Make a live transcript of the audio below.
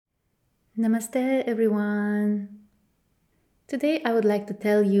Namaste, everyone. Today, I would like to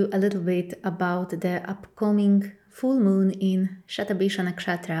tell you a little bit about the upcoming full moon in Shatabhisha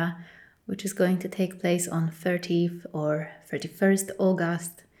Nakshatra, which is going to take place on 30th or 31st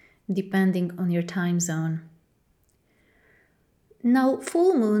August, depending on your time zone. Now,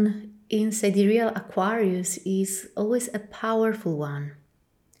 full moon in sidereal Aquarius is always a powerful one,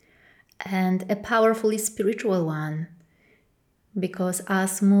 and a powerfully spiritual one. Because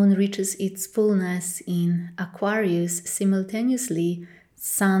as moon reaches its fullness in Aquarius, simultaneously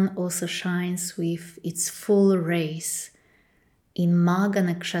sun also shines with its full rays in Magha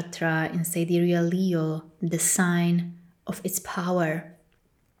Nakshatra in sidereal Leo, the sign of its power.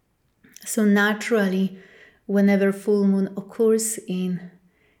 So naturally, whenever full moon occurs in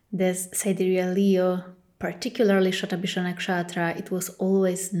this sidereal Leo, particularly Shatabhisha Nakshatra, it was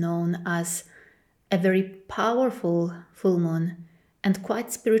always known as a very powerful full moon and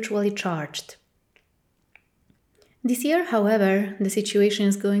quite spiritually charged. This year, however, the situation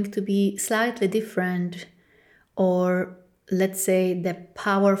is going to be slightly different, or let's say the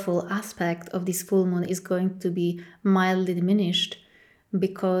powerful aspect of this full moon is going to be mildly diminished,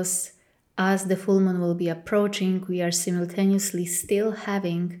 because as the full moon will be approaching, we are simultaneously still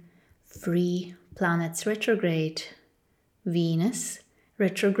having 3 planets retrograde: Venus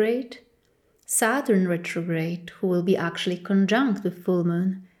retrograde, Saturn retrograde, who will be actually conjunct with full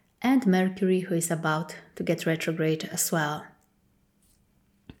moon, and Mercury, who is about to get retrograde as well.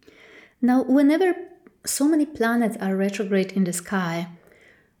 Now, whenever so many planets are retrograde in the sky,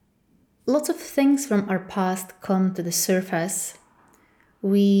 lots of things from our past come to the surface.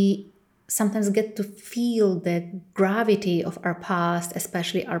 We sometimes get to feel the gravity of our past,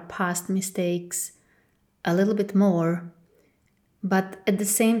 especially our past mistakes, a little bit more. But at the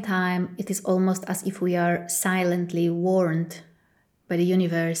same time, it is almost as if we are silently warned by the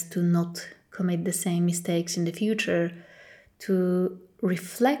universe to not commit the same mistakes in the future, to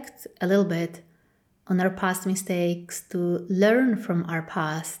reflect a little bit on our past mistakes, to learn from our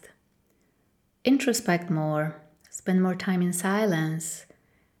past, introspect more, spend more time in silence,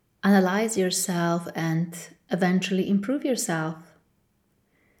 analyze yourself, and eventually improve yourself.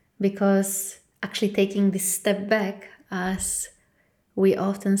 Because actually taking this step back, as we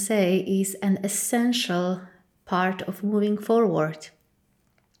often say, is an essential part of moving forward.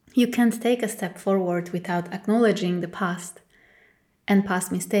 You can't take a step forward without acknowledging the past and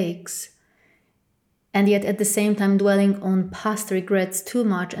past mistakes, and yet at the same time dwelling on past regrets too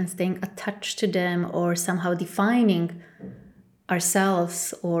much and staying attached to them, or somehow defining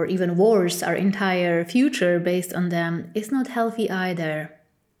ourselves, or even worse, our entire future based on them, is not healthy either.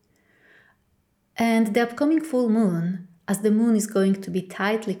 And the upcoming full moon, as the moon is going to be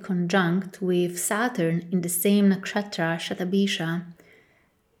tightly conjunct with Saturn in the same nakshatra, Shatabhisha,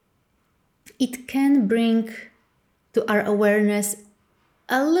 it can bring to our awareness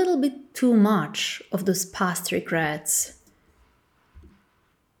a little bit too much of those past regrets,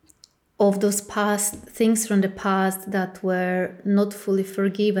 of those past things from the past that were not fully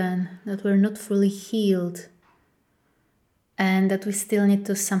forgiven, that were not fully healed, and that we still need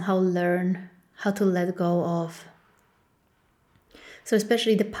to somehow learn how to let go of. So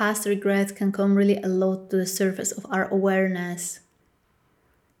especially the past regrets can come really a lot to the surface of our awareness.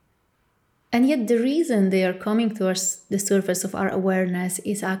 And yet the reason they are coming towards the surface of our awareness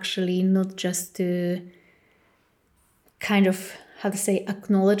is actually not just to kind of,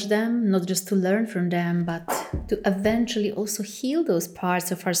 acknowledge them, not just to learn from them, but to eventually also heal those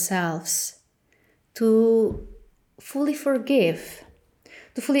parts of ourselves, to fully forgive,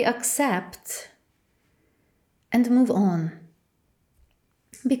 to fully accept, and move on.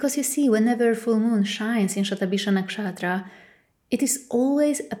 Because you see, whenever full moon shines in Shatabhisha Nakshatra, it is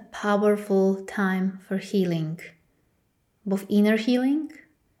always a powerful time for healing, both inner healing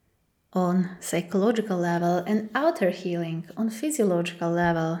on psychological level and outer healing on physiological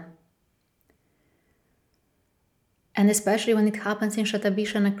level. And especially when it happens in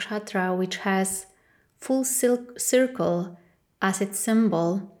Shatabhisha Nakshatra, which has full circle as its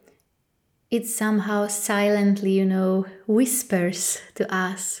symbol, it somehow silently, whispers to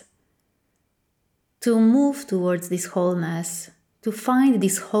us to move towards this wholeness, to find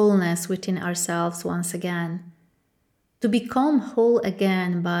this wholeness within ourselves once again, to become whole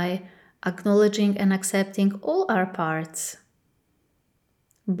again by acknowledging and accepting all our parts,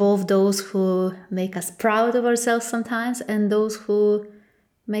 both those who make us proud of ourselves sometimes and those who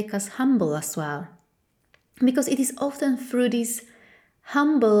make us humble as well. Because it is often through these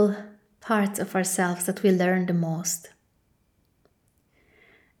humble parts of ourselves that we learn the most.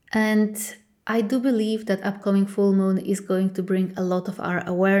 And I do believe that upcoming full moon is going to bring a lot of our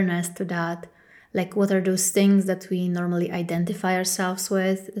awareness to that. Like, what are those things that we normally identify ourselves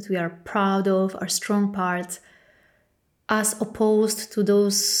with, that we are proud of, our strong parts, as opposed to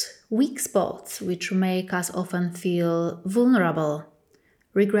those weak spots, which make us often feel vulnerable,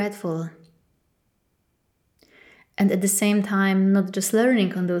 regretful. And at the same time, not just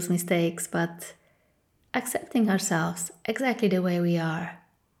learning on those mistakes, but accepting ourselves exactly the way we are.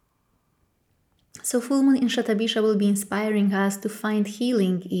 So full moon in Shatabhisha will be inspiring us to find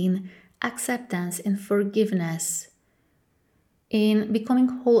healing in acceptance and forgiveness, in becoming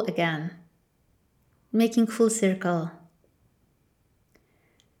whole again, making full circle.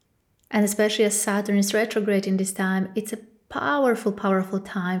 And especially as Saturn is retrograde in this time, it's a powerful, powerful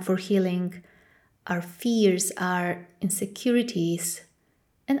time for healing our fears, our insecurities,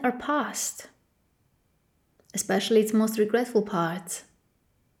 and our past, especially its most regretful parts.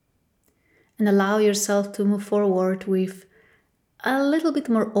 And allow yourself to move forward with a little bit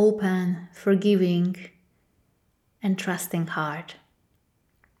more open, forgiving, and trusting heart.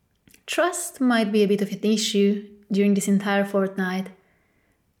 Trust might be a bit of an issue during this entire fortnight,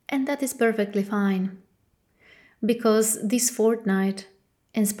 and that is perfectly fine, because this fortnight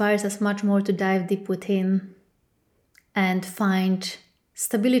inspires us much more to dive deep within and find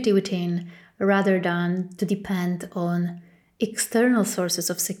stability within, rather than to depend on external sources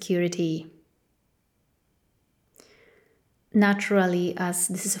of security. Naturally, as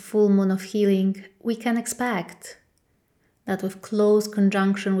this is a full moon of healing, we can expect that with close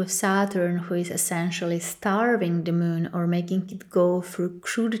conjunction with Saturn, who is essentially starving the moon or making it go through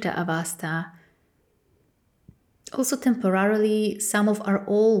Kshudita Avastha, also temporarily some of our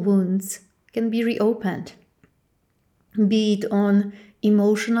old wounds can be reopened, be it on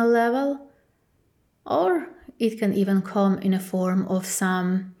emotional level, or it can even come in a form of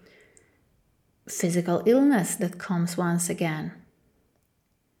some physical illness that comes once again.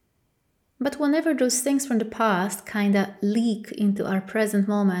 But whenever those things from the past kinda leak into our present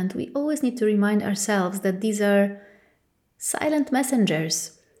moment, we always need to remind ourselves that these are silent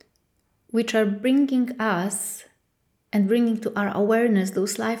messengers which are bringing us and bringing to our awareness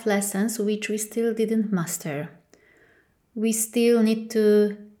those life lessons which we still didn't master. We still need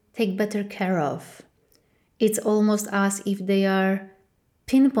to take better care of. It's almost as if they are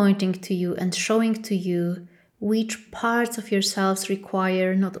pinpointing to you and showing to you which parts of yourselves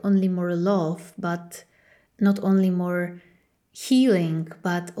require not only more love, but not only more healing,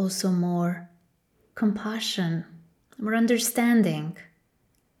 but also more compassion, more understanding,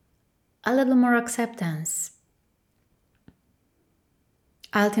 a little more acceptance.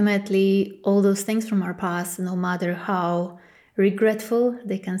 Ultimately, all those things from our past, no matter how regretful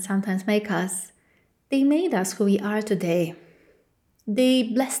they can sometimes make us, they made us who we are today. They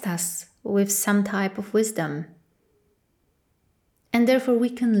blessed us with some type of wisdom. And therefore we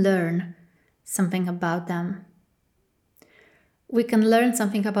can learn something about them. We can learn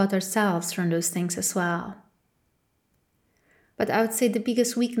something about ourselves from those things as well. But I would say the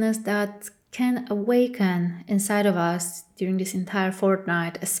biggest weakness that can awaken inside of us during this entire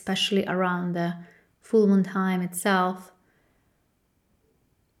fortnight, especially around the full moon time itself,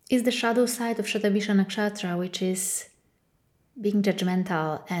 is the shadow side of Shatabhisha Nakshatra, which is being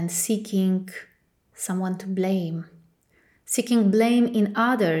judgmental and seeking someone to blame. Seeking blame in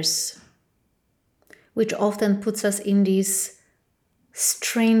others, which often puts us in this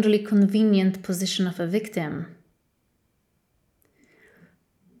strangely convenient position of a victim.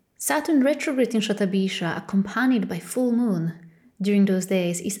 Saturn retrograde in Shatabhisha, accompanied by full moon during those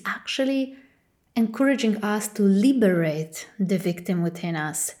days, is actually encouraging us to liberate the victim within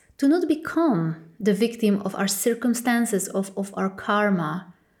us, to not become the victim of our circumstances, of our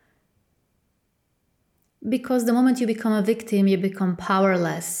karma. Because the moment you become a victim, you become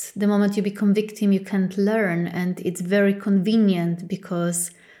powerless. The moment you become victim, you can't learn, and it's very convenient because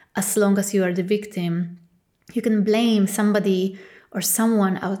as long as you are the victim, you can blame somebody or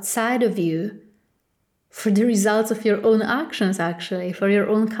someone outside of you for the results of your own actions, actually, for your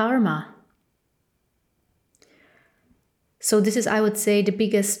own karma. So this is, I would say, the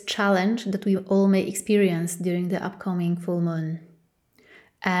biggest challenge that we all may experience during the upcoming full moon.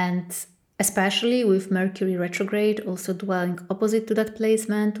 And especially with Mercury retrograde also dwelling opposite to that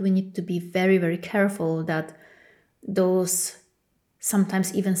placement, we need to be very, very careful that those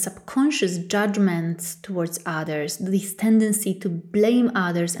sometimes even subconscious judgments towards others, this tendency to blame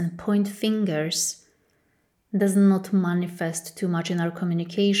others and point fingers, does not manifest too much in our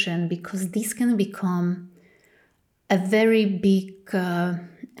communication, because this can become a very big,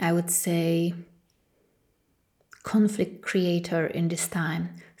 I would say, conflict creator in this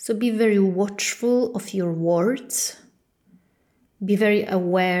time. So be very watchful of your words. Be very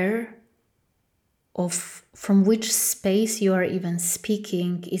aware of from which space you are even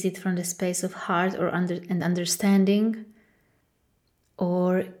speaking. Is it from the space of heart and understanding?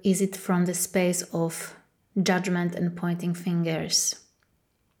 Or is it from the space of judgment and pointing fingers?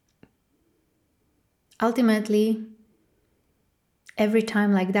 Ultimately, every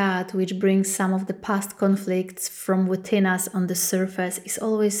time like that, which brings some of the past conflicts from within us on the surface, is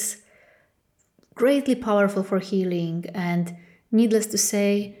always greatly powerful for healing. And needless to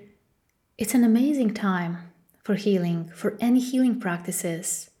say, it's an amazing time for healing, for any healing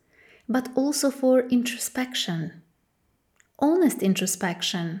practices, but also for introspection, honest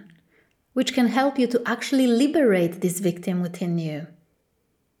introspection, which can help you to actually liberate this victim within you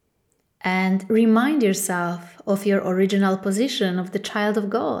and remind yourself of your original position of the child of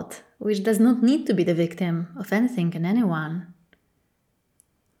God, which does not need to be the victim of anything and anyone.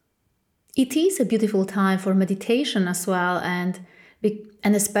 It is a beautiful time for meditation as well, and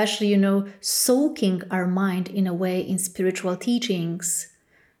especially, soaking our mind in a way in spiritual teachings.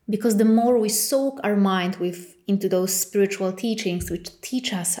 Because the more we soak our mind into those spiritual teachings, which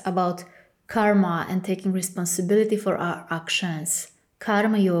teach us about karma and taking responsibility for our actions,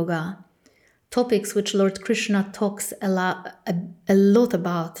 karma yoga, topics which Lord Krishna talks a lot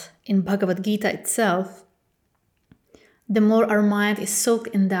about in Bhagavad Gita itself, the more our mind is soaked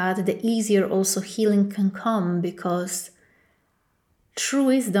in that, the easier also healing can come, because true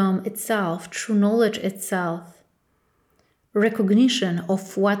wisdom itself, true knowledge itself, recognition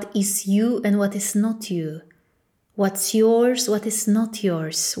of what is you and what is not you, what's yours, what is not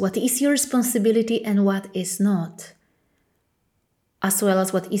yours, what is your responsibility and what is not, as well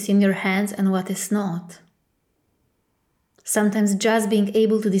as what is in your hands and what is not. Sometimes just being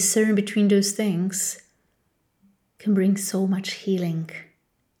able to discern between those things can bring so much healing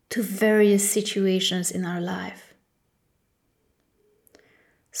to various situations in our life.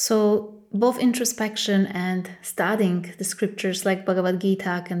 So both introspection and studying the scriptures like Bhagavad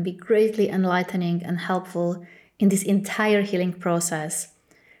Gita can be greatly enlightening and helpful in this entire healing process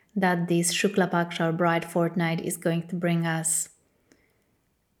that this Shukla Paksha or Bright Fortnight is going to bring us.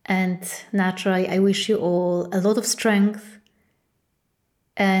 And naturally, I wish you all a lot of strength,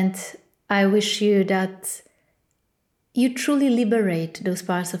 and I wish you that you truly liberate those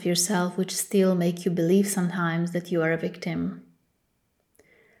parts of yourself which still make you believe sometimes that you are a victim.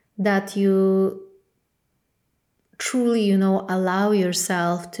 That you truly, allow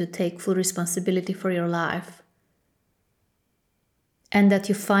yourself to take full responsibility for your life. And that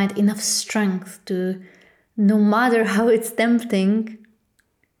you find enough strength to, no matter how it's tempting,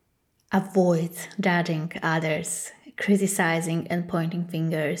 avoid judging others, criticizing and pointing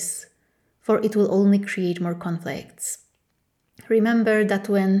fingers, for it will only create more conflicts. Remember that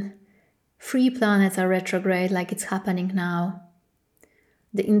when 3 planets are retrograde, like it's happening now,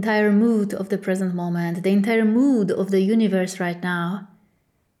 the entire mood of the present moment, the entire mood of the universe right now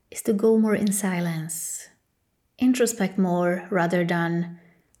is to go more in silence, introspect more rather than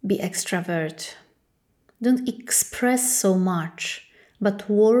be extrovert. Don't express so much, but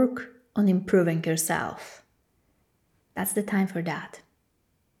work on improving yourself. That's the time for that.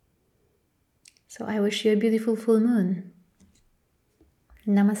 So I wish you a beautiful full moon.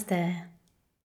 Namaste.